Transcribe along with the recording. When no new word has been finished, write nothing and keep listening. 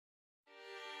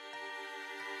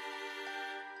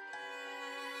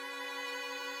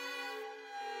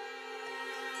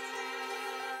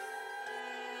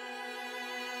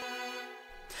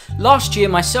Last year,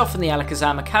 myself and the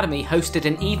Alakazam Academy hosted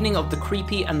an evening of the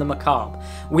creepy and the macabre.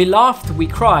 We laughed, we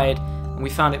cried, and we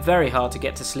found it very hard to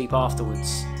get to sleep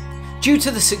afterwards. Due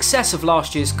to the success of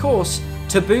last year's course,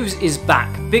 Taboos is back,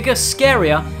 bigger,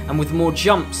 scarier, and with more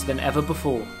jumps than ever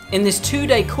before. In this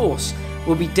 2-day course,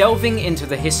 we'll be delving into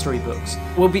the history books.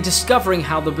 We'll be discovering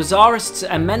how the bizarrists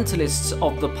and mentalists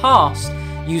of the past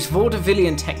use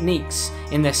vaudevillian techniques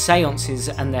in their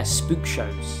séances and their spook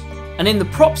shows. And in the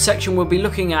props section, we'll be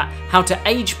looking at how to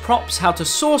age props, how to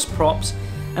source props,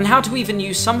 and how to even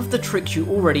use some of the tricks you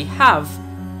already have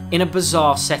in a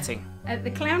bizarre setting. The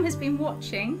clown has been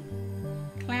watching,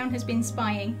 clown has been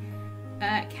spying.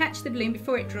 Catch the balloon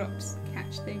before it drops.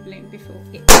 Catch the balloon before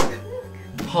it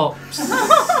pops.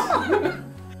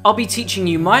 I'll be teaching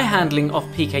you my handling of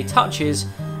PK touches,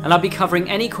 and I'll be covering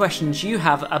any questions you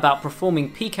have about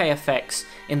performing PK effects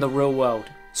in the real world.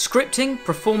 Scripting,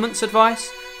 performance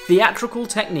advice, theatrical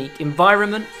technique,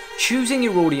 environment, choosing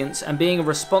your audience, and being a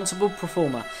responsible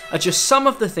performer are just some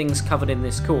of the things covered in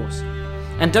this course.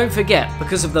 And don't forget,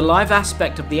 because of the live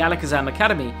aspect of the Alakazam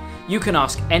Academy, you can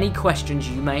ask any questions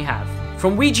you may have.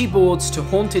 From Ouija boards to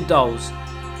haunted dolls,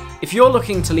 if you're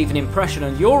looking to leave an impression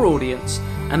on your audience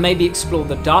and maybe explore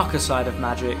the darker side of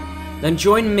magic, then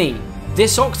join me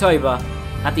this October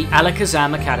at the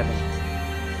Alakazam Academy.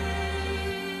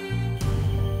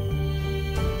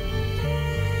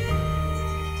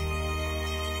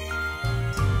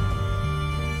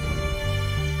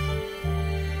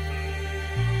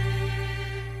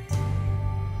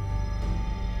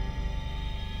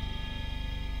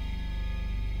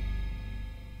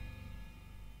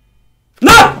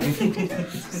 No!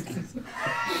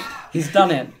 He's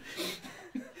done it.